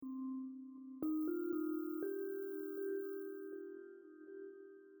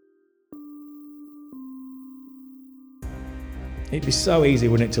It'd be so easy,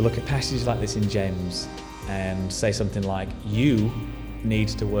 wouldn't it, to look at passages like this in James and say something like, you need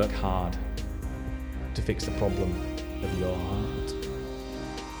to work hard to fix the problem of your heart.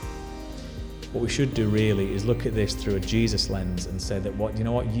 What we should do really is look at this through a Jesus lens and say that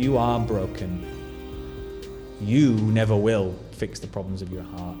you are broken. You never will fix the problems of your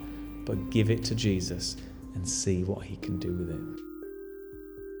heart, but give it to Jesus and see what he can do with it.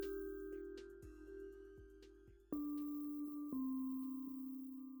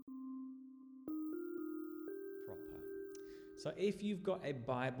 So if you've got a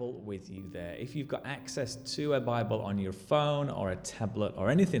Bible with you there, if you've got access to a Bible on your phone or a tablet or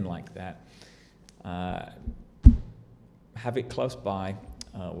anything like that, have it close by.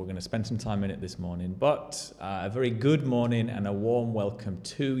 We're going to spend some time in it this morning. But a very good morning and a warm welcome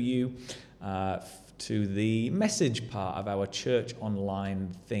to you to the message part of our church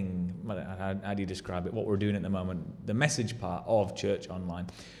online thing. How do you describe it? What we're doing at the moment, the message part of church online.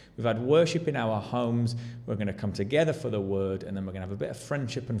 We've had worship in our homes. We're going to come together for the word, and then we're going to have a bit of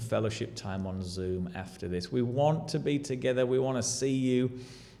friendship and fellowship time on Zoom after this. We want to be together. We want to see you.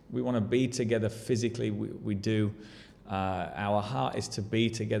 We want to be together physically. We do. Our heart is to be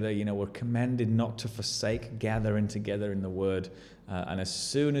together. We're commanded not to forsake gathering together in the word. And as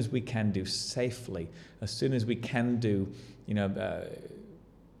soon as we can do safely, as soon as we can do,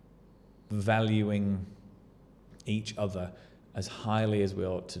 valuing each other as highly as we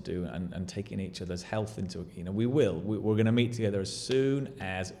ought to do, and taking each other's health into, we're going to meet together as soon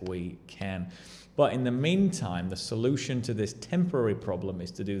as we can. But in the meantime, the solution to this temporary problem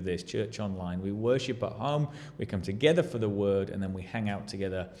is to do this, church online. We worship at home, we come together for the word, and then we hang out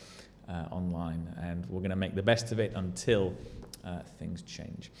together online. And we're going to make the best of it until things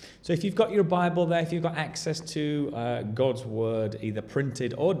change. So if you've got your Bible there, if you've got access to God's word, either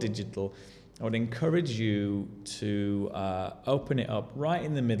printed or digital, I would encourage you to open it up right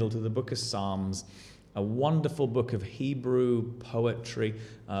in the middle to the book of Psalms, a wonderful book of Hebrew poetry.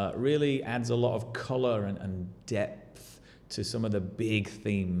 Really adds a lot of color and depth to some of the big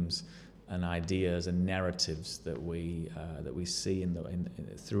themes and ideas and narratives that we see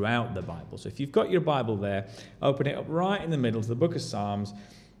throughout the Bible. So if you've got your Bible there, open it up right in the middle to the book of Psalms,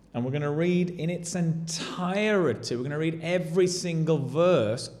 and we're going to read in its entirety. We're going to read every single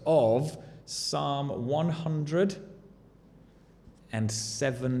verse of Psalm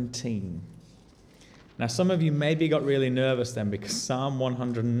 117. Now, some of you maybe got really nervous then because Psalm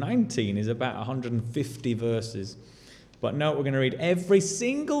 119 is about 150 verses. But no, we're going to read every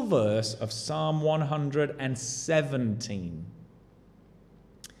single verse of Psalm 117,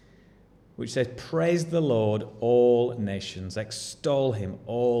 which says, "Praise the Lord, all nations. Extol him,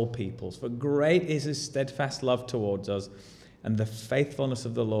 all peoples. For great is his steadfast love towards us, and the faithfulness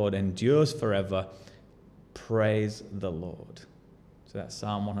of the Lord endures forever. Praise the Lord." So that's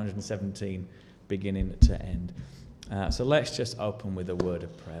Psalm 117, beginning to end. So let's just open with a word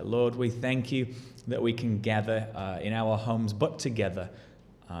of prayer. Lord, we thank you that we can gather in our homes, but together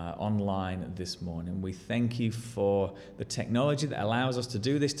online this morning. We thank you for the technology that allows us to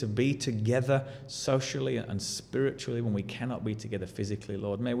do this, to be together socially and spiritually when we cannot be together physically,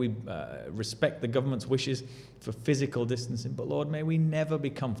 Lord. May we respect the government's wishes for physical distancing, but Lord, may we never be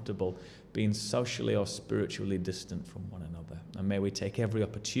comfortable being socially or spiritually distant from one another. And may we take every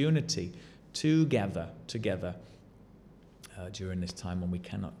opportunity to gather together during this time when we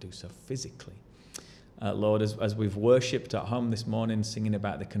cannot do so physically. Lord, as we've worshipped at home this morning, singing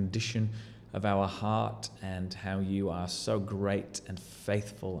about the condition of our heart and how you are so great and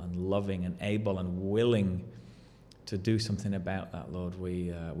faithful and loving and able and willing to do something about that, Lord,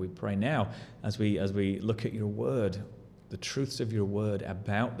 we pray now as we look at your word, the truths of your word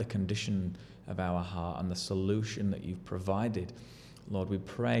about the condition of our heart and the solution that you've provided. Lord, we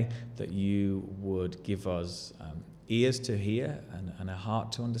pray that you would give us ears to hear and a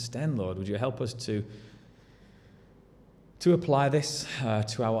heart to understand, Lord. Would you help us to apply this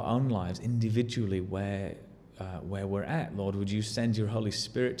to our own lives individually where we're at, Lord? Would you send your Holy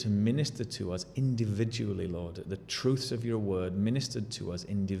Spirit to minister to us individually, Lord? The truths of your word ministered to us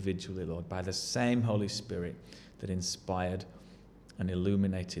individually, Lord, by the same Holy Spirit that inspired and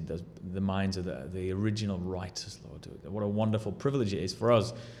illuminated the minds of the original writers, Lord. What a wonderful privilege it is for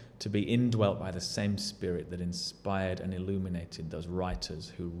us to be indwelt by the same Spirit that inspired and illuminated those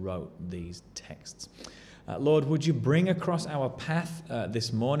writers who wrote these texts. Lord, would you bring across our path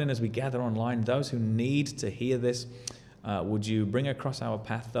this morning as we gather online those who need to hear this? Would you bring across our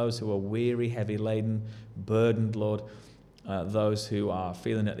path those who are weary, heavy laden, burdened, Lord? Those who are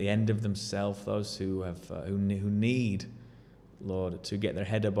feeling at the end of themselves, those who need, Lord, to get their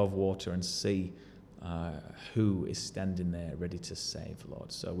head above water and see who is standing there ready to save, Lord.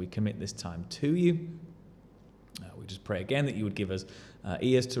 So we commit this time to you. We just pray again that you would give us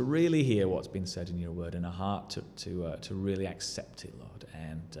ears to really hear what's been said in your word and a heart to really accept it, Lord.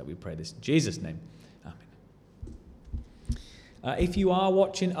 And we pray this in Jesus' name. Amen. If you are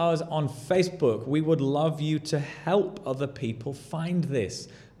watching us on Facebook, we would love you to help other people find this.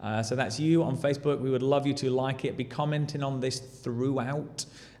 So that's you on Facebook. We would love you to like it, be commenting on this throughout.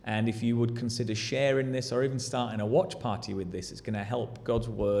 And if you would consider sharing this or even starting a watch party with this, it's going to help God's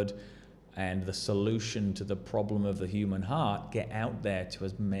word and the solution to the problem of the human heart get out there to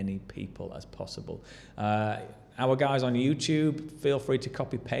as many people as possible. Our guys on YouTube, feel free to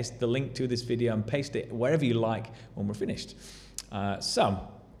copy paste the link to this video and paste it wherever you like when we're finished. So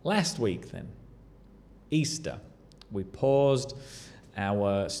last week then, Easter, we paused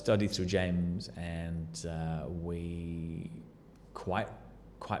our study through James, and we quite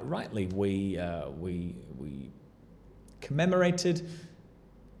rightly we commemorated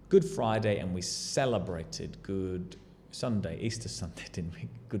Good Friday, and we celebrated Good Sunday, Easter Sunday, didn't we?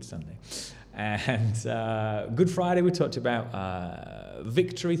 Good Sunday. And Good Friday, we talked about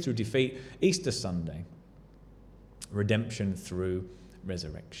victory through defeat. Easter Sunday, redemption through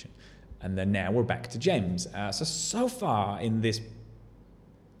resurrection. And then now we're back to James. So far in this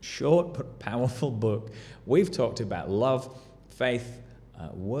short but powerful book, we've talked about love, faith,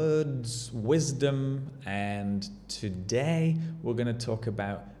 words, wisdom, and today we're going to talk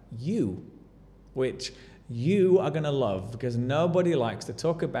about you, which you are going to love because nobody likes to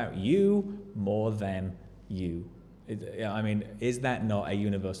talk about you more than you. I mean, is that not a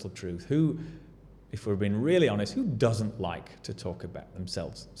universal truth? Who, if we're being really honest, who doesn't like to talk about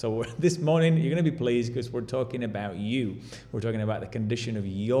themselves? So this morning, you're going to be pleased because we're talking about you. We're talking about the condition of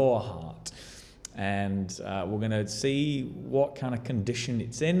your heart. And we're going to see what kind of condition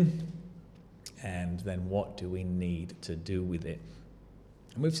it's in, and then what do we need to do with it.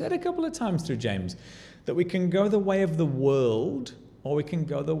 And we've said a couple of times through James that we can go the way of the world or we can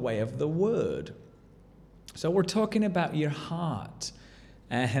go the way of the word. So we're talking about your heart.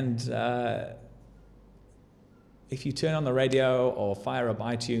 And if you turn on the radio or fire up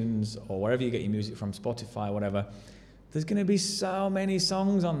iTunes or wherever you get your music from, Spotify, whatever, there's going to be so many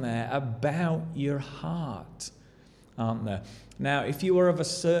songs on there about your heart, aren't there? Now, if you are of a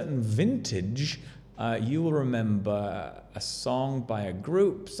certain vintage, you will remember a song by a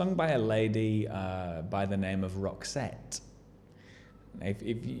group, sung by a lady by the name of Roxette.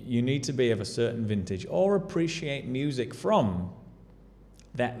 If you need to be of a certain vintage or appreciate music from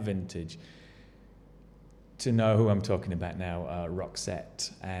that vintage, to know who I'm talking about now,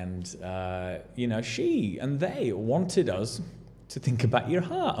 Roxette. And, she and they wanted us to think about your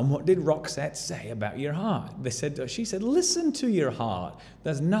heart. And what did Roxette say about your heart? She said, listen to your heart.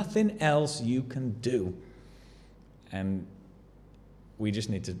 There's nothing else you can do. And we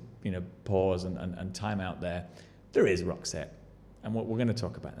just need to, pause and time out there. There is Roxette. And we're going to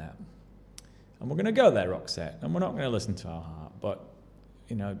talk about that. And we're going to go there, Roxette. And we're not going to listen to our heart, but,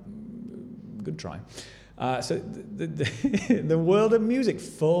 good try. So the world of music,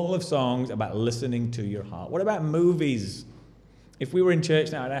 full of songs about listening to your heart. What about movies? If we were in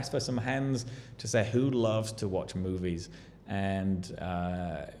church now, I'd ask for some hands to say who loves to watch movies. And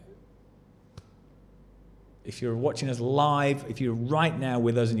if you're watching us live, if you're right now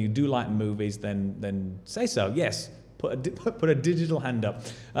with us and you do like movies, then say so. Yes, put a digital hand up.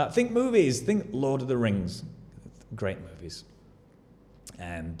 Think movies. Think Lord of the Rings. Great movies.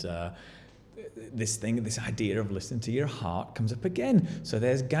 And this idea of listening to your heart comes up again. So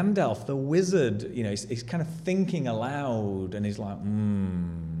there's Gandalf, the wizard. He's kind of thinking aloud, and he's like,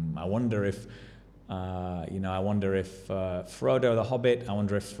 I wonder if Frodo the Hobbit. I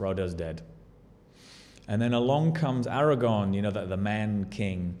wonder if Frodo's dead. And then along comes Aragorn, the Man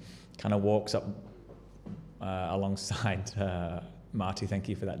King, kind of walks up alongside. Marty, thank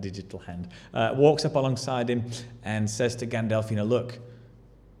you for that digital hand. Walks up alongside him and says to Gandalf, look.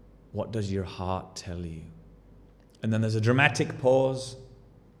 What does your heart tell you? And then there's a dramatic pause,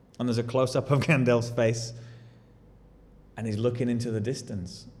 and there's a close-up of Gandalf's face, and he's looking into the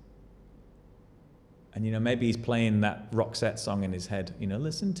distance. And, maybe he's playing that Roxette song in his head.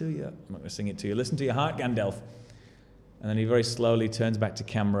 Listen to your... I'm not going to sing it to you. Listen to your heart, Gandalf. And then he very slowly turns back to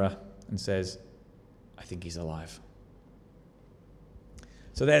camera and says, I think he's alive.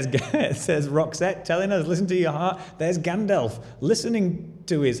 So it says Roxette telling us, listen to your heart. There's Gandalf listening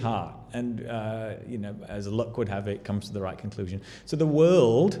to his heart. And, as luck would have it, comes to the right conclusion. So the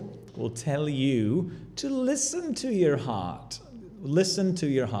world will tell you to listen to your heart. Listen to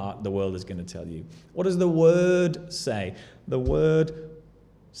your heart, the world is going to tell you. What does the word say? The word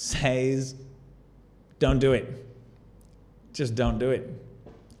says, Don't do it. Just don't do it.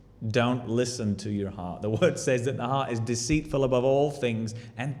 Don't listen to your heart. The word says that the heart is deceitful above all things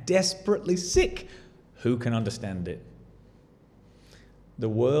and desperately sick. Who can understand it? The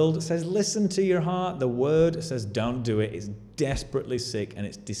world says, listen to your heart. The word says, don't do it. It's desperately sick and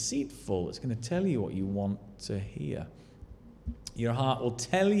it's deceitful. It's going to tell you what you want to hear. Your heart will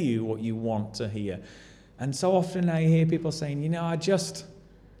tell you what you want to hear. And so often I hear people saying, I just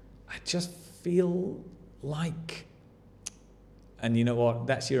feel like, and you know what?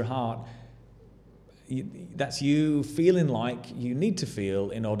 That's your heart. That's you feeling like you need to feel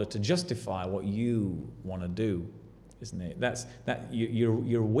in order to justify what you want to do, isn't it?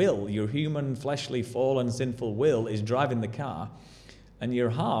 Your will, your human, fleshly, fallen, sinful will is driving the car, and your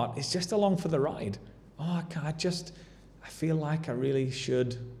heart is just along for the ride. Oh, I feel like I really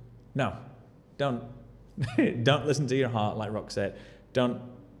should. No, don't listen to your heart, like Rock said.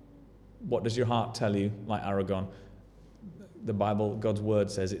 What does your heart tell you, like Aragon? The Bible, God's word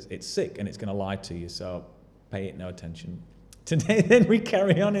says it's sick and it's going to lie to you, so pay it no attention. Today, then, we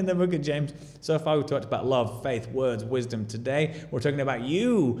carry on in the book of James. So far, we've talked about love, faith, words, wisdom. Today, we're talking about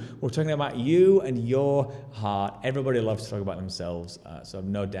you. We're talking about you and your heart. Everybody loves to talk about themselves, so I've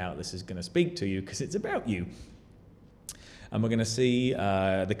no doubt this is going to speak to you because it's about you. And we're going to see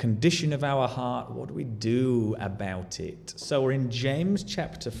the condition of our heart. What do we do about it? So we're in James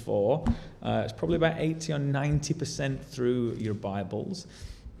chapter 4. It's probably about 80 or 90% through your Bibles,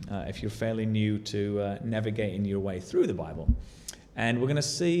 if you're fairly new to navigating your way through the Bible. And we're going to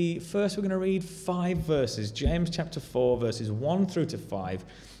see, first we're going to read 5 verses. James chapter 4, verses 1 through to 5.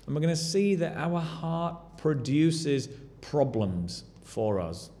 And we're going to see that our heart produces problems for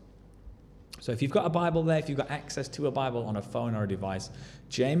us. So if you've got a Bible there, if you've got access to a Bible on a phone or a device,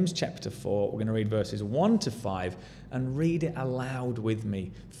 James chapter 4, we're going to read verses 1 to 5 and read it aloud with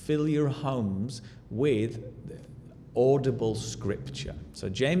me. Fill your homes with audible scripture. So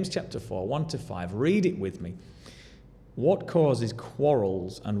James chapter 4, 1 to 5, read it with me. What causes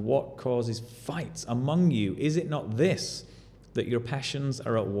quarrels and what causes fights among you? Is it not this, that your passions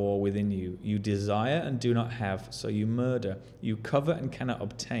are at war within you? You desire and do not have, so you murder. You covet and cannot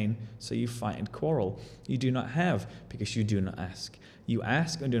obtain, so you fight and quarrel. You do not have, because you do not ask. You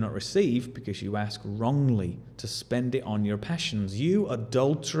ask and do not receive, because you ask wrongly, to spend it on your passions. You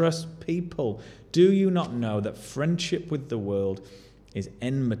adulterous people, do you not know that friendship with the world is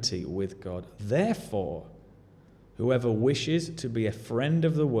enmity with God? Therefore, whoever wishes to be a friend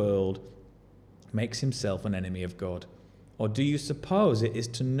of the world makes himself an enemy of God. Or do you suppose it is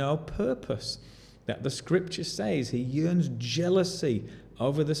to no purpose that the scripture says he yearns jealousy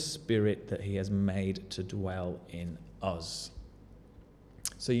over the spirit that he has made to dwell in us?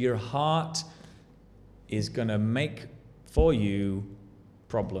 So your heart is going to make for you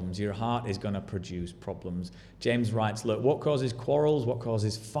problems. Your heart is going to produce problems. James writes, look, what causes quarrels? What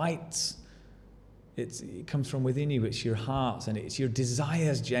causes fights? It comes from within you. It's your hearts and it's your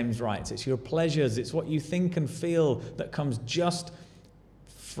desires, James writes. It's your pleasures. It's what you think and feel that comes just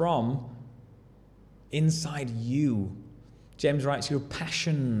from inside you. James writes, your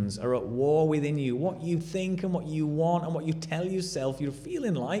passions are at war within you. What you think and what you want and what you tell yourself you're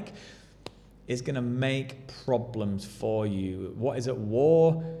feeling like is going to make problems for you. What is at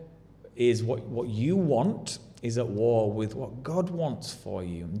war is what you want is at war with what God wants for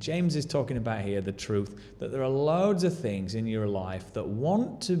you. And James is talking about here the truth that there are loads of things in your life that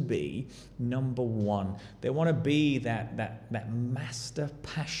want to be number one. They want to be that master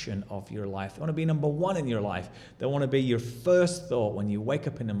passion of your life. They want to be number one in your life. They want to be your first thought when you wake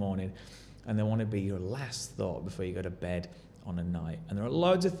up in the morning, and they want to be your last thought before you go to bed on a night. And there are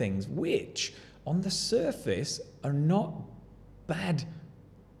loads of things which, on the surface, are not bad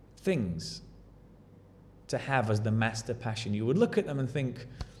things to have as the master passion. You would look at them and think,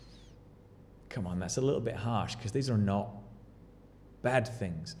 come on, that's a little bit harsh, because these are not bad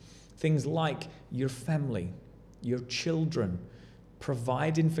things. Things like your family, your children,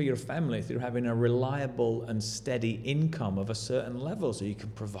 providing for your family through having a reliable and steady income of a certain level so you can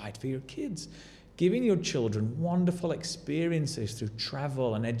provide for your kids. Giving your children wonderful experiences through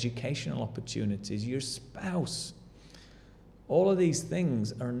travel and educational opportunities. Your spouse. All of these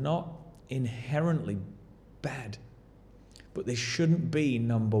things are not inherently bad, but they shouldn't be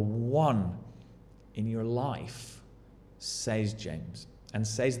number one in your life, says James, and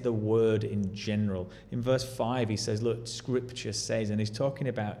says the word in general. In verse 5, he says, look, scripture says, and he's talking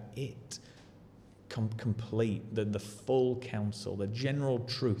about it complete, the full counsel, the general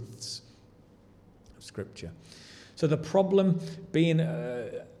truths of scripture. So the problem being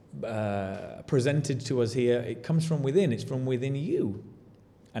presented to us here, it comes from within. It's from within you.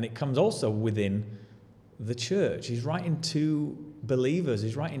 And it comes also within the church. He's writing to believers.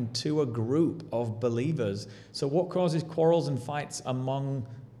 He's writing to a group of believers. So what causes quarrels and fights among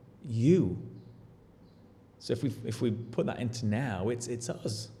you? So if we put that into now, it's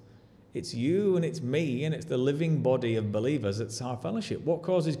us. It's you and it's me and it's the living body of believers. It's our fellowship. What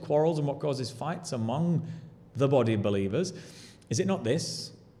causes quarrels and what causes fights among the body of believers? Is it not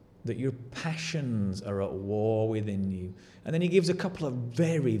this? That your passions are at war within you. And then he gives a couple of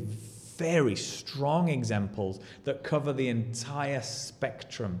very, very strong examples that cover the entire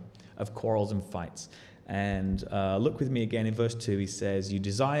spectrum of quarrels and fights. And look with me again in verse 2. He says, you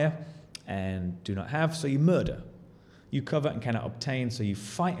desire and do not have, so you murder. You covet and cannot obtain, so you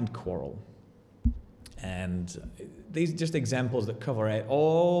fight and quarrel. And these are just examples that cover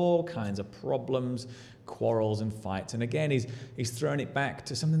all kinds of problems, quarrels and fights. And again, he's throwing it back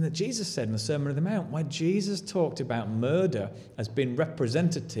to something that Jesus said in the Sermon on the Mount, where Jesus talked about murder as being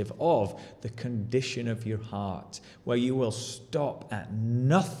representative of the condition of your heart, where you will stop at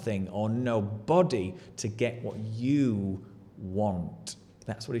nothing or nobody to get what you want.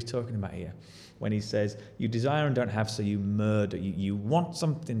 That's what he's talking about here. When he says, you desire and don't have, so you murder. You want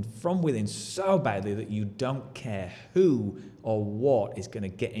something from within so badly that you don't care who or what is going to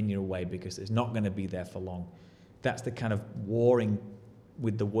get in your way because it's not going to be there for long. That's the kind of warring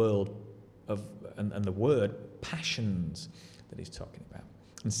with the world and the word passions that he's talking about.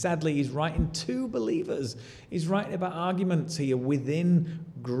 And sadly, he's writing to believers. He's writing about arguments here within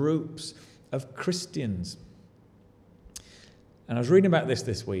groups of Christians. And I was reading about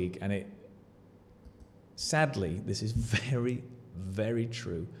this week, and sadly, this is very, very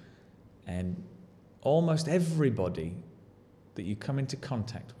true. And almost everybody that you come into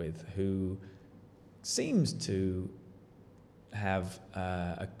contact with who seems to have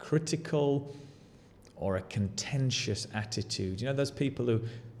a critical or a contentious attitude, those people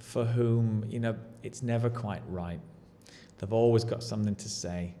for whom, it's never quite right. They've always got something to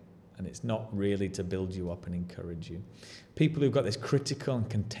say, and it's not really to build you up and encourage you. People who've got this critical and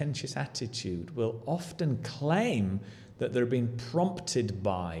contentious attitude will often claim that they're being prompted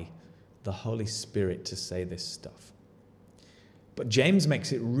by the Holy Spirit to say this stuff. But James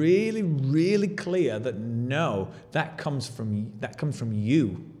makes it really, really clear that no, that comes from you. That comes from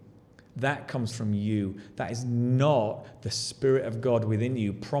you. That is not the Spirit of God within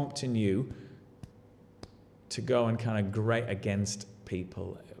you prompting you to go and kind of grate against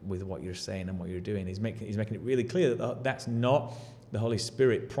people with what you're saying and what you're doing. He's making it really clear that that's not the Holy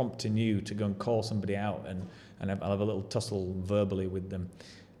Spirit prompting you to go and call somebody out and have a little tussle verbally with them.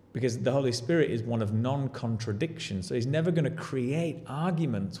 Because the Holy Spirit is one of non-contradiction. So he's never going to create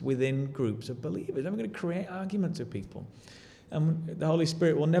arguments within groups of believers. He's never going to create arguments with people. And the Holy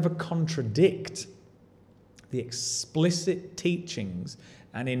Spirit will never contradict the explicit teachings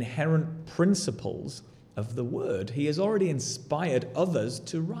and inherent principles of the Word. He has already inspired others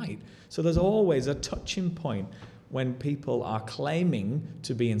to write. So there's always a touching point when people are claiming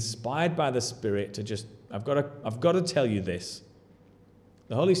to be inspired by the Spirit to just, I've got to tell you this.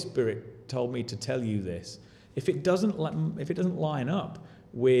 The Holy Spirit told me to tell you this. If it doesn't line up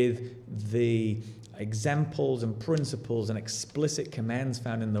with the examples and principles and explicit commands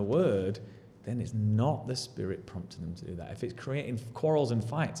found in the Word, then it's not the Spirit prompting them to do that. If it's creating quarrels and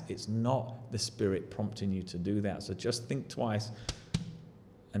fights, it's not the Spirit prompting you to do that. So just think twice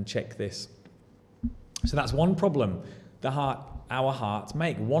and check this. So that's one problem our hearts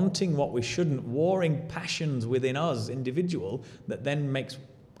make, wanting what we shouldn't, warring passions within us, individual, that then makes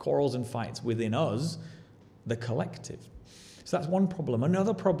quarrels and fights within us, the collective. So that's one problem.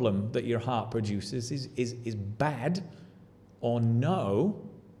 Another problem that your heart produces is bad or no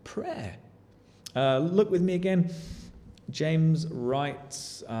prayer. Look with me again. James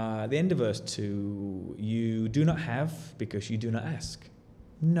writes at the end of verse 2, you do not have because you do not ask.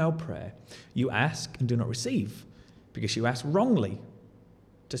 No prayer. You ask and do not receive because you ask wrongly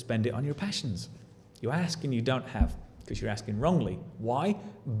to spend it on your passions. You ask and you don't have because you're asking wrongly. Why?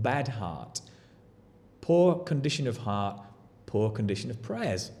 Bad heart. Poor condition of heart, poor condition of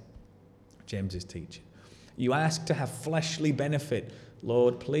prayers. James is teaching. You ask to have fleshly benefit.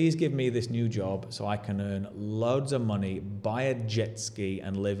 Lord, please give me this new job so I can earn loads of money, buy a jet ski,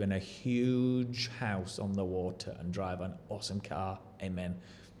 and live in a huge house on the water and drive an awesome car. Amen.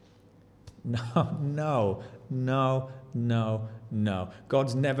 No.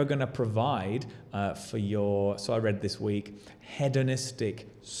 God's never going to provide for your, so I read this week, hedonistic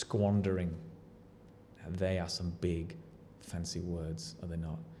squandering. They are some big, fancy words, are they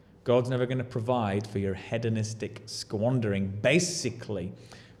not? God's never going to provide for your hedonistic squandering. Basically,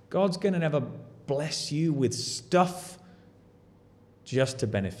 God's going to never bless you with stuff just to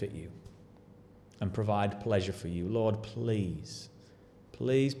benefit you. and provide pleasure for you. Lord, please,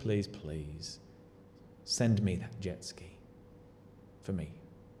 please, please, please, send me that jet ski for me.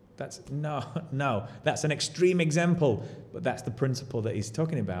 That's an extreme example, but that's the principle that he's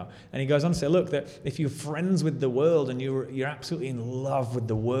talking about. And he goes on to say, look, that if you're friends with the world and you're absolutely in love with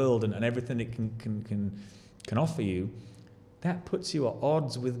the world and everything it can offer you, that puts you at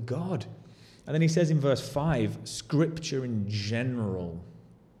odds with God. And then he says in verse 5, Scripture in general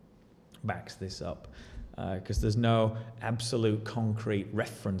backs this up, because there's no absolute concrete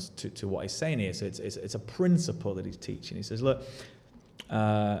reference to what he's saying here. So it's a principle that he's teaching. He says, look,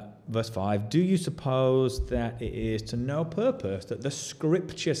 verse 5, do you suppose that it is to no purpose that the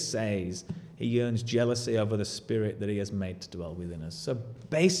Scripture says he yearns jealousy over the Spirit that he has made to dwell within us? So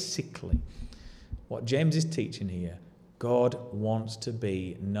basically, what James is teaching here, God wants to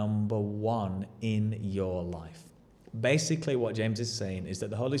be number one in your life. Basically, what James is saying is that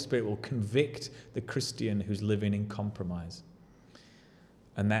the Holy Spirit will convict the Christian who's living in compromise.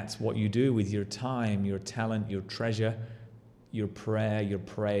 And that's what you do with your time, your talent, your treasure, your prayer, your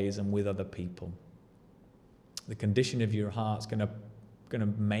praise, and with other people. The condition of your heart's going to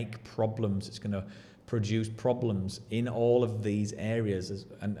make problems. It's going to produce problems in all of these areas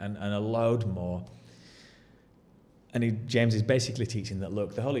and a load more. And James is basically teaching that,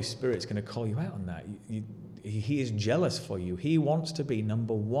 look, the Holy Spirit's going to call you out on that. He is jealous for you. He wants to be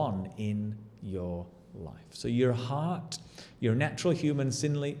number one in your life. So your heart, your natural human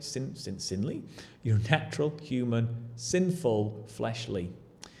your natural human sinful fleshly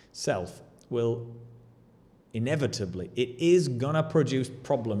self will inevitably, it is going to produce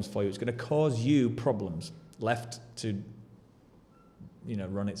problems for you. It's going to cause you problems left to,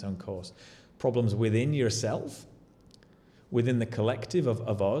 run its own course. Problems within yourself, within the collective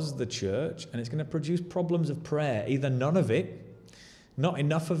of us, the church, and it's going to produce problems of prayer. Either none of it, not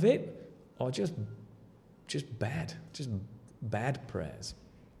enough of it, or just bad prayers.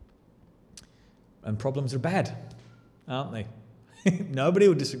 And problems are bad, aren't they? Nobody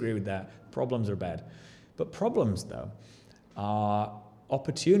would disagree with that. Problems are bad. But problems, though, are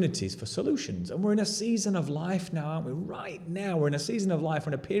opportunities for solutions. And we're in a season of life now, aren't we? Right now, we're in a season of life,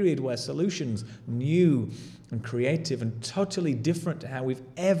 in a period where solutions, new and creative and totally different to how we've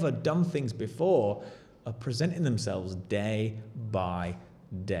ever done things before, are presenting themselves day by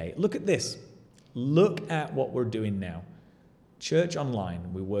day. Look at this. Look at what we're doing now. Church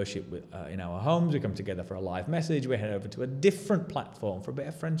online. We worship in our homes. We come together for a live message. We head over to a different platform for a bit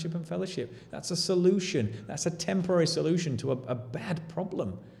of friendship and fellowship. That's a solution. That's a temporary solution to a bad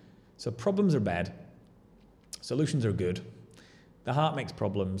problem. So problems are bad. Solutions are good. The heart makes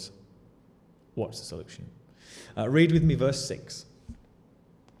problems. What's the solution? Read with me verse 6.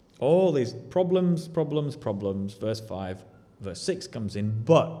 All these problems. Verse 5. Verse 6 comes in.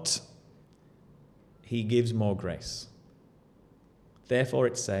 But he gives more grace. Therefore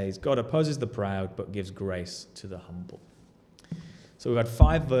it says, God opposes the proud, but gives grace to the humble. So we've had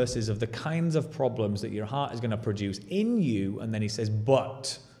 5 verses of the kinds of problems that your heart is going to produce in you. And then he says,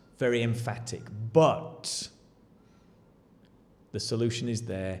 but, very emphatic, but the solution is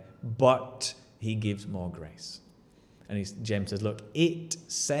there, but he gives more grace. And James says, look, it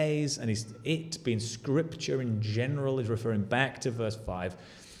says, and it being Scripture in general is referring back to verse 5.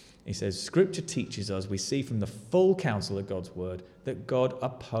 He says, Scripture teaches us, we see from the full counsel of God's word, that God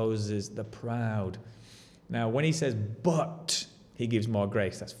opposes the proud. Now, when he says, but he gives more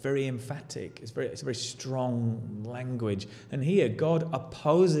grace, that's very emphatic. It's a very strong language. And here, God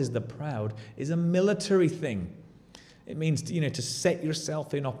opposes the proud is a military thing. It means, to set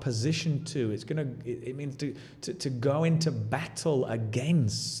yourself in opposition to. It means to go into battle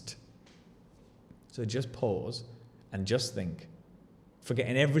against. So just pause and just think.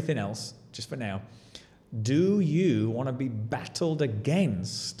 Forgetting everything else, just for now, do you want to be battled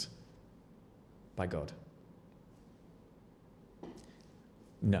against by God?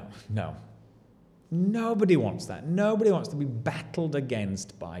 No. Nobody wants that. Nobody wants to be battled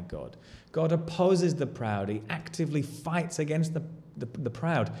against by God. God opposes the proud. He actively fights against the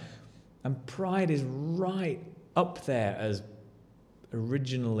proud. And pride is right up there as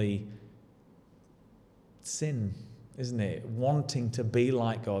originally sin, isn't it? Wanting to be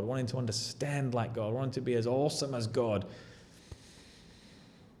like God, wanting to understand like God, wanting to be as awesome as God.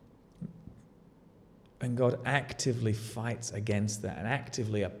 And God actively fights against that and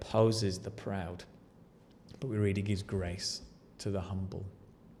actively opposes the proud. But we read he gives grace to the humble.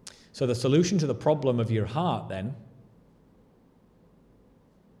 So the solution to the problem of your heart then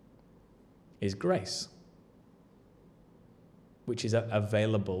is grace, which is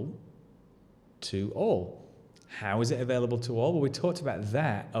available to all. How is it available to all? Well, we talked about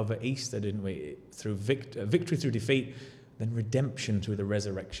that over Easter, didn't we? Through victory through defeat, then redemption through the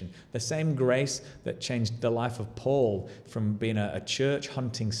resurrection. The same grace that changed the life of Paul from being a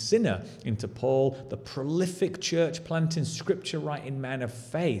church-hunting sinner into Paul, the prolific church-planting, scripture-writing man of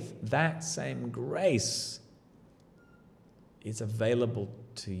faith. That same grace is available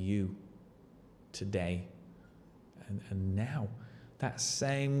to you today and now. That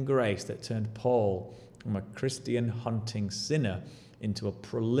same grace that turned Paul from a Christian hunting sinner into a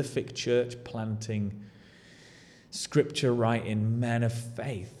prolific church-planting, scripture-writing man of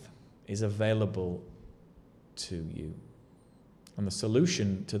faith is available to you. And the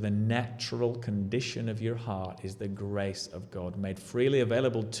solution to the natural condition of your heart is the grace of God, made freely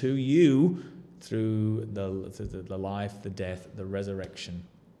available to you through the life, the death, the resurrection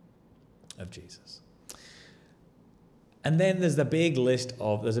of Jesus. And then there's a big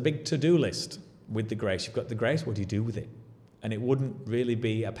to-do list with the grace. You've got the grace, what do you do with it? And it wouldn't really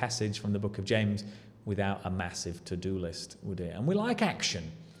be a passage from the book of James without a massive to-do list, would it? And we like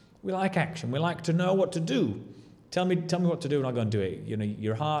action. We like action. We like to know what to do. Tell me what to do and I'll go and do it. You know,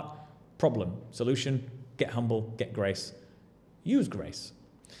 your heart, problem, solution, get humble, get grace. Use grace.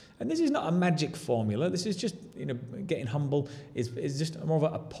 And this is not a magic formula. This is just, getting humble is just more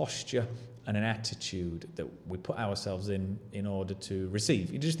of a posture and an attitude that we put ourselves in order to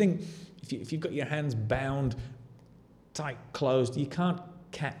receive. You just think, if you've got your hands bound, tight, closed, you can't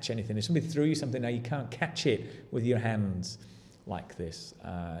catch anything. If somebody threw you something now, you can't catch it with your hands like this.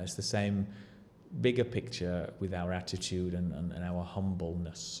 It's the same bigger picture with our attitude and our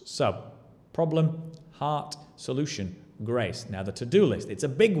humbleness. So, problem, heart, solution, grace. Now the to-do list, it's a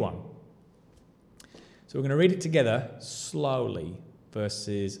big one. So we're going to read it together slowly,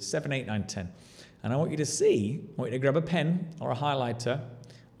 verses 7, 8, 9, 10. And I want you to grab a pen or a highlighter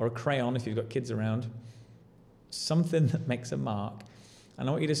or a crayon if you've got kids around, something that makes a mark. And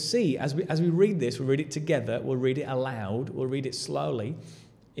I want you to see, as we read this, we'll read it together, we'll read it aloud, we'll read it slowly.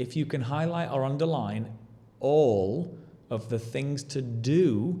 If you can highlight or underline all of the things to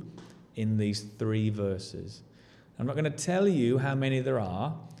do in these 3 verses. I'm not going to tell you how many there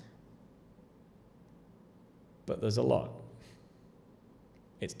are, but there's a lot.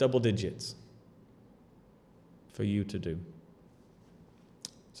 It's double digits for you to do.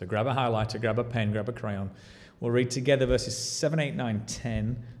 So grab a highlighter, grab a pen, grab a crayon. We'll read together verses 7, 8, 9,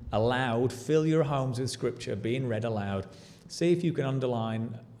 10 aloud. Fill your homes with scripture being read aloud. See if you can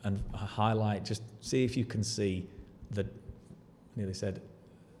underline and highlight. Just see if you can see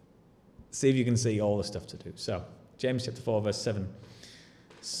see if you can see all the stuff to do. So, James chapter 4, verse 7.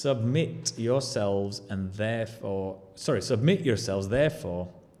 Submit yourselves, therefore,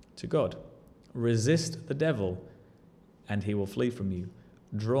 to God. Resist the devil, and he will flee from you.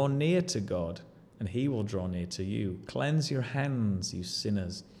 Draw near to God, and he will draw near to you. Cleanse your hands, you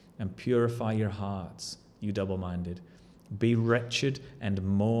sinners, and purify your hearts, you double-minded. Be wretched and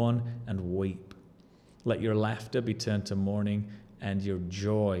mourn and weep. Let your laughter be turned to mourning and your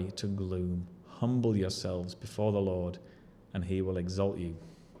joy to gloom. Humble yourselves before the Lord, and he will exalt you.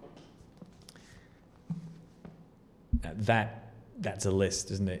 That's a list,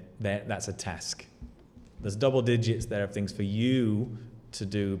 isn't it? That's a task. There's double digits there of things for you to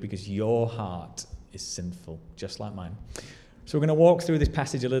do because your heart is sinful, just like mine. So we're going to walk through this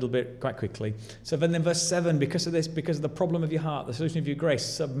passage a little bit quite quickly. So then in verse 7, because of the problem of your heart, the solution of your grace,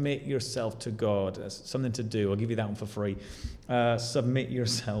 submit yourself to God. That's something to do. I'll give you that one for free. Submit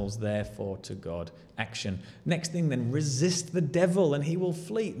yourselves, therefore, to God. Action. Next thing then, resist the devil and he will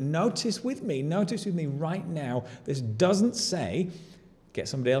flee. Notice with me right now, this doesn't say, get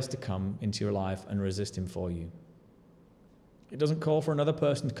somebody else to come into your life and resist him for you. It doesn't call for another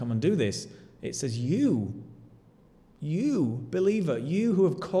person to come and do this. It says you, believer, you who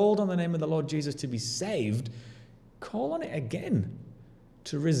have called on the name of the Lord Jesus to be saved, call on it again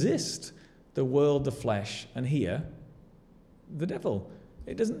to resist the world, the flesh, and here, the devil.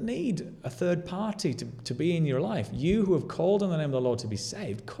 It doesn't need a third party to be in your life. You who have called on the name of the Lord to be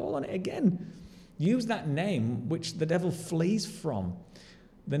saved, call on it again. Use that name which the devil flees from.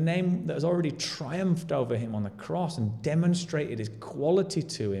 The name that has already triumphed over him on the cross and demonstrated his quality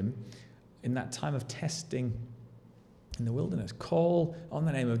to him in that time of testing in the wilderness. Call on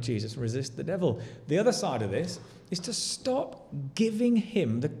the name of Jesus, resist the devil. The other side of this is to stop giving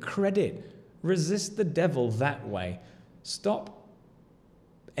him the credit. Resist the devil that way. Stop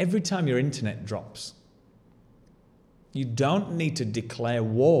every time your internet drops. You don't need to declare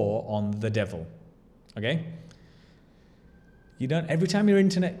war on the devil. Okay? Every time your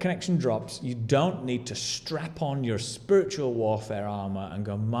internet connection drops, you don't need to strap on your spiritual warfare armor and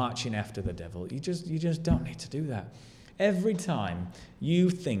go marching after the devil. You just don't need to do that. Every time you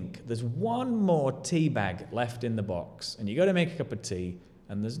think there's one more tea bag left in the box and you go to make a cup of tea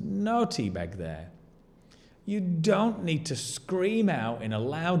and there's no tea bag there, you don't need to scream out in a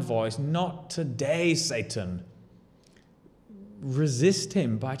loud voice, "Not today, Satan." Resist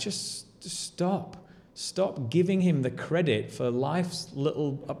him by just stop. Stop giving him the credit for life's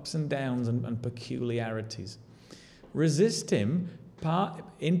little ups and downs and peculiarities. Resist him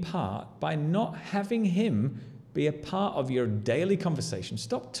in part by not having him be a part of your daily conversation.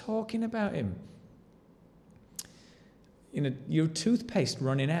 Stop talking about him. Your toothpaste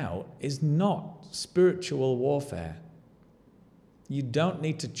running out is not spiritual warfare. You don't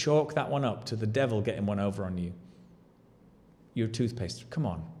need to chalk that one up to the devil getting one over on you. Your toothpaste, come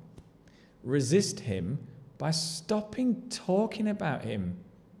on. Resist him by stopping talking about him.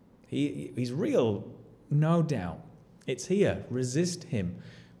 He's real, no doubt. It's here. Resist him.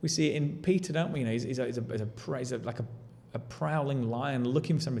 We see it in Peter, don't we? He's like a prowling lion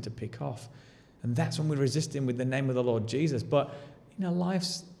looking for something to pick off. And that's when we resist him with the name of the Lord Jesus. But,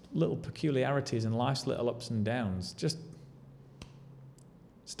 life's little peculiarities and life's little ups and downs, just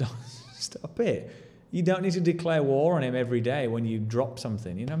stop it. You don't need to declare war on him every day when you drop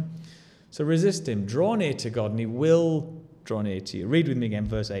something, So resist him. Draw near to God and he will draw near to you. Read with me again,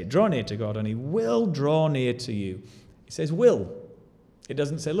 verse 8. Draw near to God and he will draw near to you. It says will. It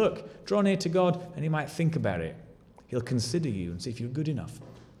doesn't say, look, draw near to God and he might think about it. He'll consider you and see if you're good enough.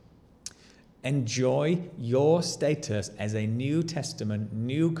 Enjoy your status as a New Testament,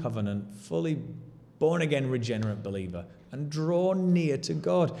 New Covenant, fully born-again, regenerate believer and draw near to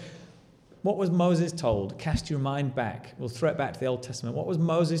God. What was Moses told? Cast your mind back. We'll throw it back to the Old Testament. What was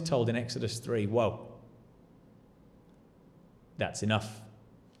Moses told in Exodus 3? Whoa. That's enough.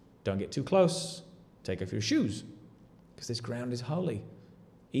 Don't get too close. Take off your shoes, because this ground is holy.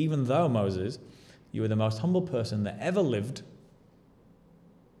 Even though, Moses, you were the most humble person that ever lived,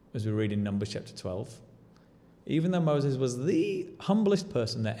 as we read in Numbers chapter 12, even though Moses was the humblest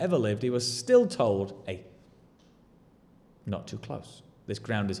person that ever lived, he was still told, hey, not too close. This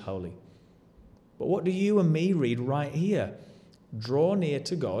ground is holy. But what do you and me read right here? Draw near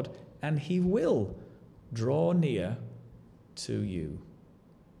to God and he will draw near to you.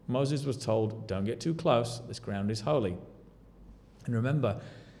 Moses was told, don't get too close. This ground is holy. And remember,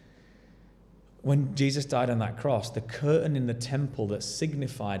 when Jesus died on that cross, the curtain in the temple that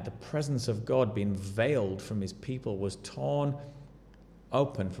signified the presence of God being veiled from his people was torn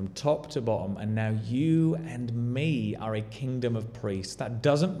open from top to bottom, and now you and me are a kingdom of priests. That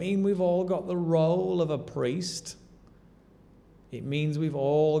doesn't mean we've all got the role of a priest. It means we've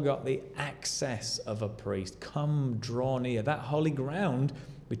all got the access of a priest. Come, draw near. That holy ground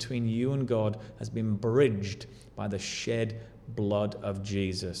between you and God has been bridged by the shed blood of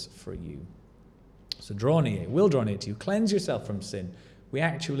Jesus for you. So draw near. We'll draw near to you. Cleanse yourself from sin. We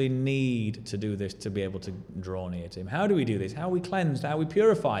actually need to do this to be able to draw near to him. How do we do this? How are we cleansed? How are we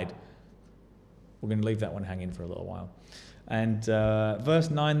purified? We're going to leave that one hanging for a little while. And verse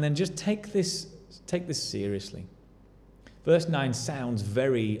 9 then, just take this seriously. Verse 9 sounds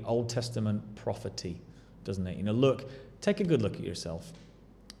very Old Testament prophet-y, doesn't it? Take a good look at yourself.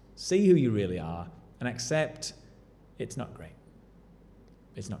 See who you really are and accept it's not great.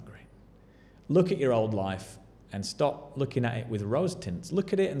 It's not great. Look at your old life and stop looking at it with rose tints.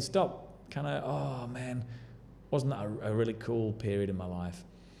 Look at it and stop oh man, wasn't that a really cool period in my life?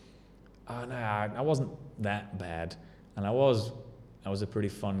 Oh no, I wasn't that bad. And I was a pretty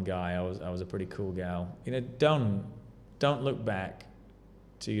fun guy. I was a pretty cool gal. Don't look back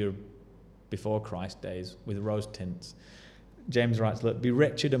to your before Christ days with rose tints. James writes, look, be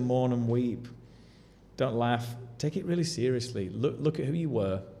wretched and mourn and weep. Don't laugh. Take it really seriously. Look at who you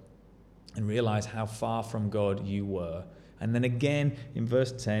were and realize how far from God you were. And then again, in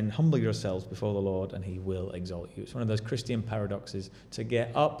verse 10, humble yourselves before the Lord and he will exalt you. It's one of those Christian paradoxes. To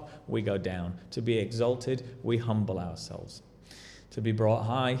get up, we go down. To be exalted, we humble ourselves. To be brought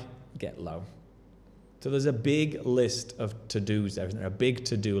high, get low. So there's a big list of to-dos there, isn't there? A big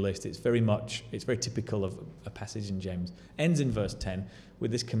to-do list. It's very typical of a passage in James. Ends in verse 10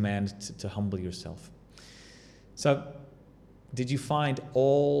 with this command to humble yourself. So did you find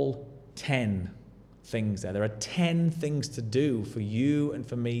all 10 things there? There are 10 things to do for you and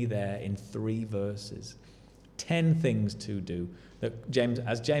for me there in 3 verses. 10 things to do that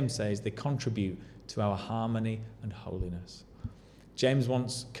as James says, they contribute to our harmony and holiness. James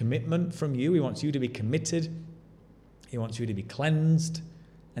wants commitment from you. He wants you to be committed. He wants you to be cleansed.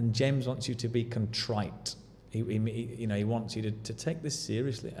 And James wants you to be contrite. He wants you to take this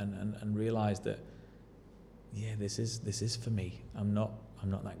seriously and realize that, yeah, this is for me. I'm not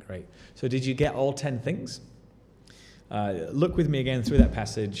that great. So did you get all 10 things? Look with me again through that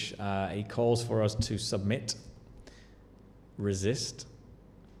passage. He calls for us to submit, resist,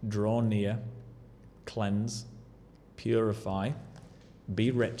 draw near, cleanse, purify,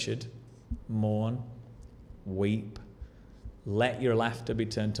 be wretched, mourn, weep. Let your laughter be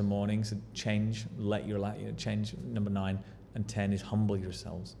turned to mourning. So change. Let your laughter change. Number 9 and 10 is humble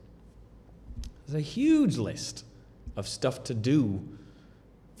yourselves. There's a huge list of stuff to do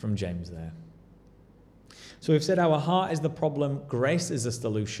from James there. So we've said our heart is the problem, grace is the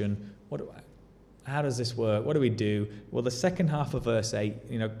solution. How does this work? What do we do? Well, the second half of verse 8,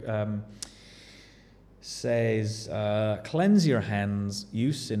 says, cleanse your hands,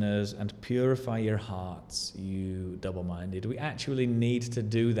 you sinners, and purify your hearts, you double-minded. We actually need to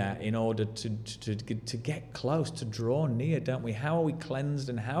do that in order to get close, to draw near, don't we? How are we cleansed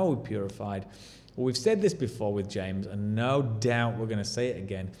and how are we purified? Well, we've said this before with James, and no doubt we're going to say it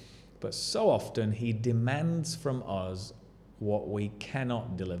again, but so often he demands from us what we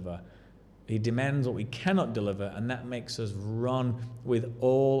cannot deliver. He demands what we cannot deliver, and that makes us run with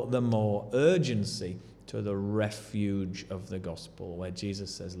all the more urgency to the refuge of the gospel, where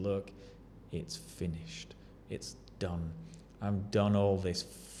Jesus says, look, it's finished. It's done. I've done all this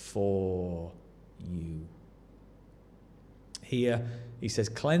for you. Here, he says,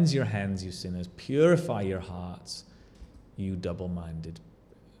 cleanse your hands, you sinners. Purify your hearts, you double-minded.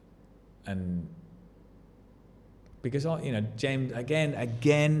 And because, James,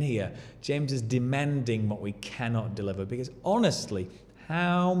 again here, James is demanding what we cannot deliver. Because honestly,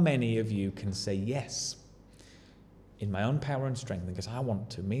 how many of you can say yes? In my own power and strength, because I want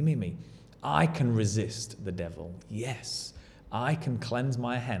to, me. I can resist the devil. Yes. I can cleanse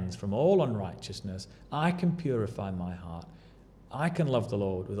my hands from all unrighteousness. I can purify my heart. I can love the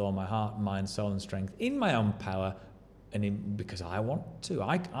Lord with all my heart, mind, soul, and strength in my own power, and because I want to.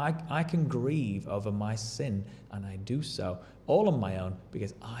 I can grieve over my sin, and I do so all on my own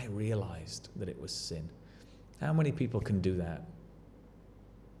because I realized that it was sin. How many people can do that?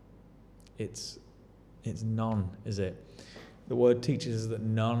 It's none, is it? The word teaches us that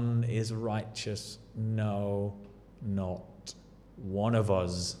none is righteous. No, not one of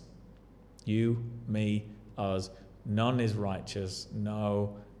us. You, me, us. None is righteous.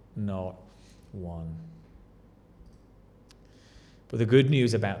 No, not one. But the good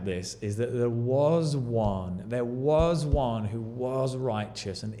news about this is that there was one who was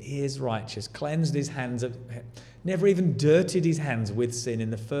righteous and is righteous, cleansed his hands, never even dirtied his hands with sin in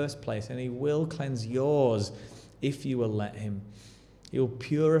the first place, and he will cleanse yours if you will let him. He'll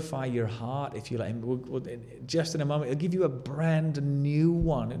purify your heart if you let him. Just in a moment, he'll give you a brand new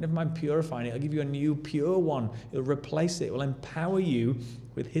one. Never mind purifying it, he'll give you a new pure one. He'll replace it. It will empower you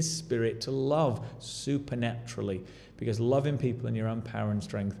with his spirit to love supernaturally. Because loving people in your own power and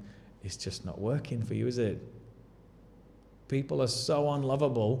strength is just not working for you, is it? People are so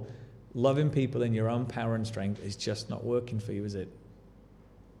unlovable. Loving people in your own power and strength is just not working for you, is it?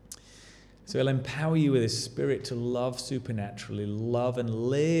 So he'll empower you with his spirit to love supernaturally, love and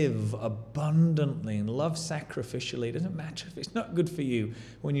live abundantly, and love sacrificially. It doesn't matter if it's not good for you.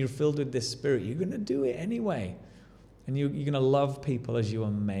 When you're filled with this spirit, you're going to do it anyway. And you're going to love people as you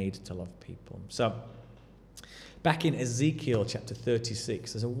are made to love people. So, back in Ezekiel chapter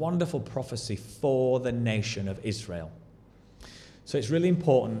 36, there's a wonderful prophecy for the nation of Israel. So it's really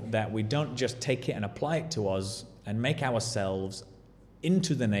important that we don't just take it and apply it to us and make ourselves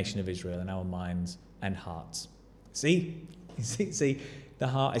into the nation of Israel in our minds and hearts. See, the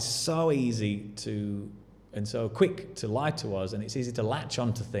heart is so easy to and so quick to lie to us, and it's easy to latch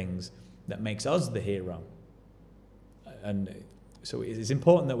onto things that makes us the hero. And so it's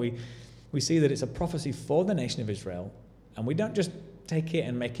important that we see that it's a prophecy for the nation of Israel, and we don't just take it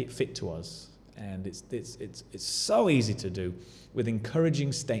and make it fit to us. And it's so easy to do with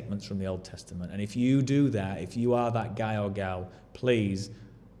encouraging statements from the Old Testament. And if you do that, if you are that guy or gal, please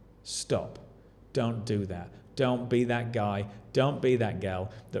stop. Don't do that. Don't be that guy. Don't be that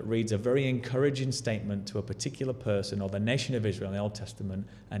gal that reads a very encouraging statement to a particular person or the nation of Israel in the Old Testament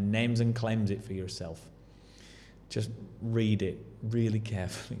and names and claims it for yourself. Just read it really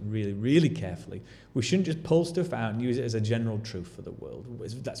carefully, really, really carefully. We shouldn't just pull stuff out and use it as a general truth for the world.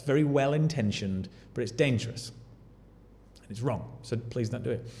 That's very well-intentioned, but it's dangerous. And it's wrong, so please don't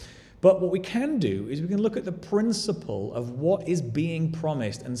do it. But what we can do is we can look at the principle of what is being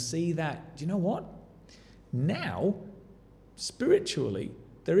promised and see that, do you know what? Now, spiritually,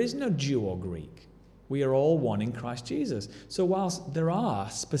 there is no Jew or Greek. We are all one in Christ Jesus. So whilst there are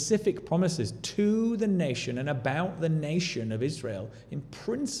specific promises to the nation and about the nation of Israel, in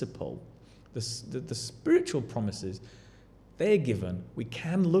principle, the spiritual promises they're given, we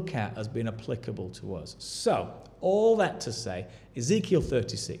can look at as being applicable to us. So, all that to say, Ezekiel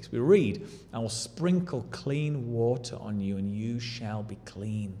 36, we read, I will sprinkle clean water on you, and you shall be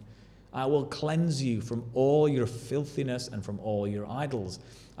clean. I will cleanse you from all your filthiness and from all your idols.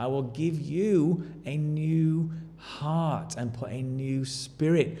 I will give you a new heart and put a new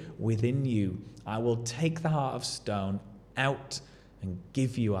spirit within you. I will take the heart of stone out and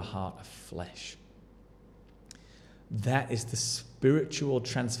give you a heart of flesh. That is the spiritual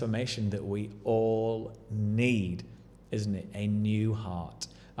transformation that we all need, isn't it? A new heart.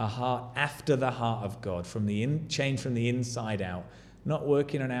 A heart after the heart of God, changed from the inside out. Not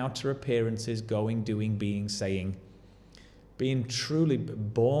working on outer appearances, going, doing, being, saying. Being truly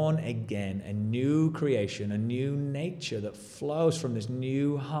born again, a new creation, a new nature that flows from this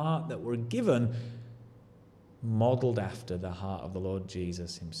new heart that we're given, modeled after the heart of the Lord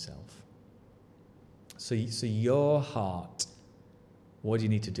Jesus himself. So your heart, what do you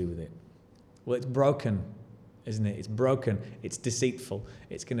need to do with it? Well, it's broken, isn't it? It's broken. It's deceitful.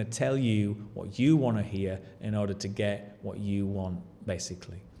 It's going to tell you what you want to hear in order to get what you want,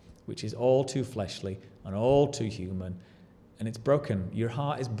 basically, which is all too fleshly and all too human. And it's broken. Your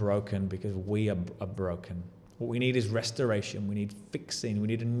heart is broken because we are broken. What we need is restoration. We need fixing. We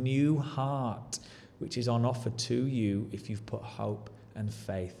need a new heart, which is on offer to you if you've put hope and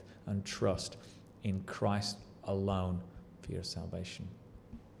faith and trust in Christ alone for your salvation.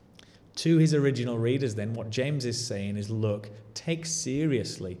 To his original readers then, what James is saying is, look, take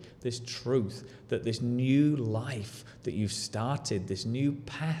seriously this truth that this new life that you've started, this new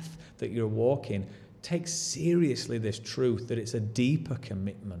path that you're walking, take seriously this truth that it's a deeper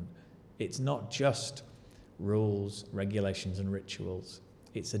commitment. It's not just rules, regulations, and rituals.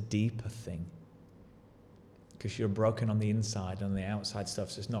 It's a deeper thing. Because you're broken on the inside, and the outside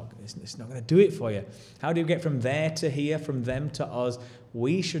stuff, so it's not going to do it for you. How do you get from there to here, from them to us?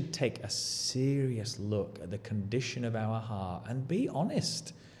 We should take a serious look at the condition of our heart and be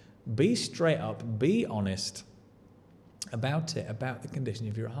honest. Be straight up, be honest about it, about the condition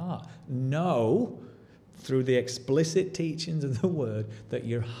of your heart. Know through the explicit teachings of the word that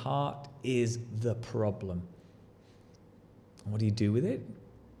your heart is the problem. And what do you do with it?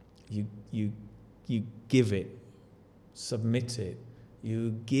 You give it, submit it,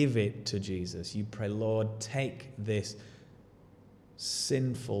 you give it to Jesus. You pray, Lord, take this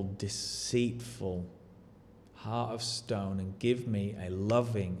sinful, deceitful heart of stone and give me a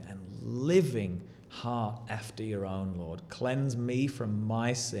loving and living heart after your own, Lord. Cleanse me from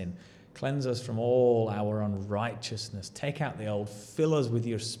my sin. Cleanse us from all our unrighteousness. Take out the old. Fill us with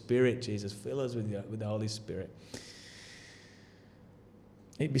your Spirit, Jesus. Fill us with the Holy Spirit.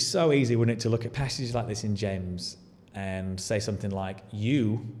 It'd be so easy, wouldn't it, to look at passages like this in James and say something like,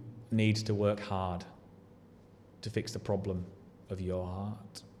 you need to work hard to fix the problem of your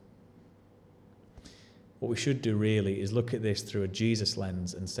heart. What we should do really is look at this through a Jesus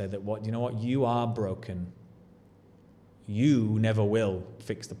lens and say that, you are broken. You never will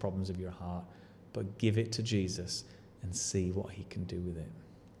fix the problems of your heart, but give it to Jesus and see what he can do with it.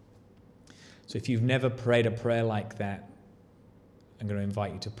 So if you've never prayed a prayer like that, I'm going to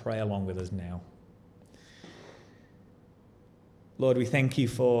invite you to pray along with us now. Lord, we thank you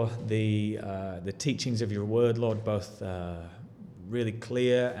for the teachings of your word, Lord, both really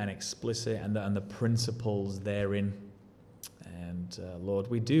clear and explicit, and the principles therein. And Lord,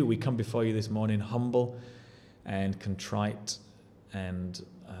 we come before you this morning humble and contrite, and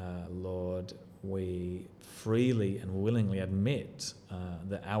Lord, we freely and willingly admit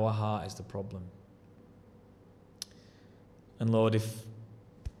that our heart is the problem. And Lord, if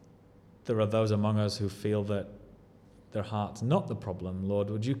there are those among us who feel that their heart's not the problem, Lord,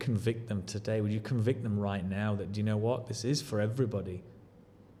 would you convict them today? Would you convict them right now that, do you know what? This is for everybody.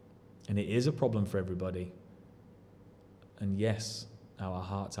 And it is a problem for everybody. And yes, our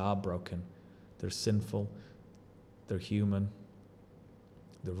hearts are broken. They're sinful. They're human.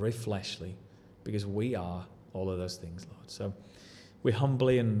 They're very fleshly, because we are all of those things, Lord. So we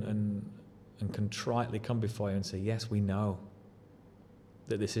humbly and contritely come before you and say, yes, we know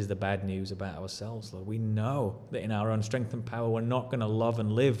that this is the bad news about ourselves, Lord. We know that in our own strength and power, we're not going to love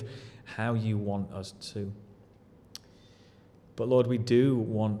and live how you want us to. But Lord, we do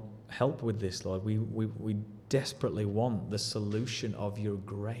want help with this, Lord. We desperately want the solution of your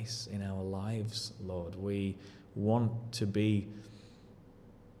grace in our lives, Lord. We want to be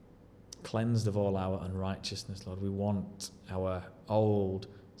cleansed of all our unrighteousness, Lord. We want our old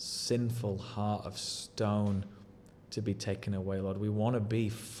sinful heart of stone to be taken away, Lord. We want to be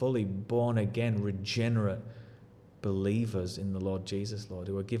fully born again, regenerate believers in the Lord Jesus, Lord,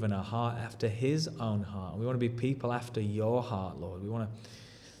 who are given a heart after his own heart. We want to be people after your heart, Lord. We want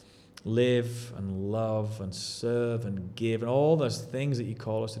to live and love and serve and give and all those things that you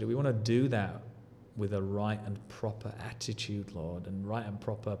call us to do. We want to do that with a right and proper attitude, Lord, and right and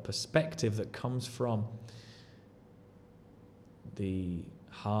proper perspective that comes from the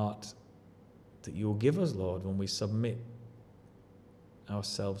heart that you will give us, Lord, when we submit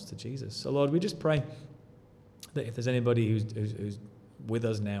ourselves to Jesus. So, Lord, we just pray that if there's anybody who's with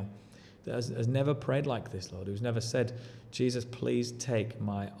us now that has never prayed like this, Lord, who's never said, Jesus, please take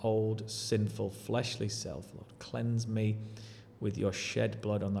my old, sinful, fleshly self, Lord. Cleanse me with your shed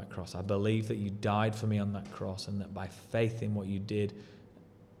blood on that cross. I believe that you died for me on that cross, and that by faith in what you did,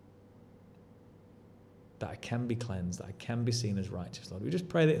 that I can be cleansed, that I can be seen as righteous, Lord. We just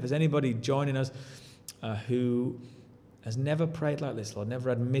pray that if there's anybody joining us who has never prayed like this, Lord, never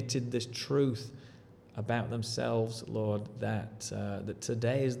admitted this truth about themselves, Lord, that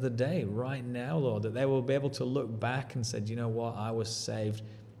today is the day, right now, Lord, that they will be able to look back and say, you know what, I was saved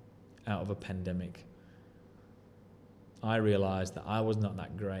out of a pandemic. I realized that I was not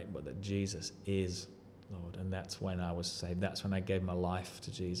that great, but that Jesus is, Lord, and that's when I was saved. That's when I gave my life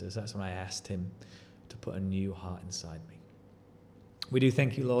to Jesus. That's when I asked him to put a new heart inside me. We do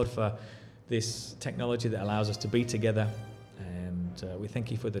thank you, Lord, for this technology that allows us to be together, and we thank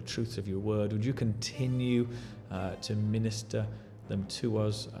you for the truths of your word. Would you continue to minister them to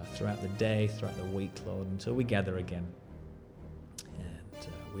us throughout the day, throughout the week, Lord, until we gather again.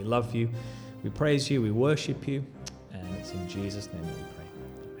 And we love you, we praise you, we worship you, and it's in Jesus' name that we pray.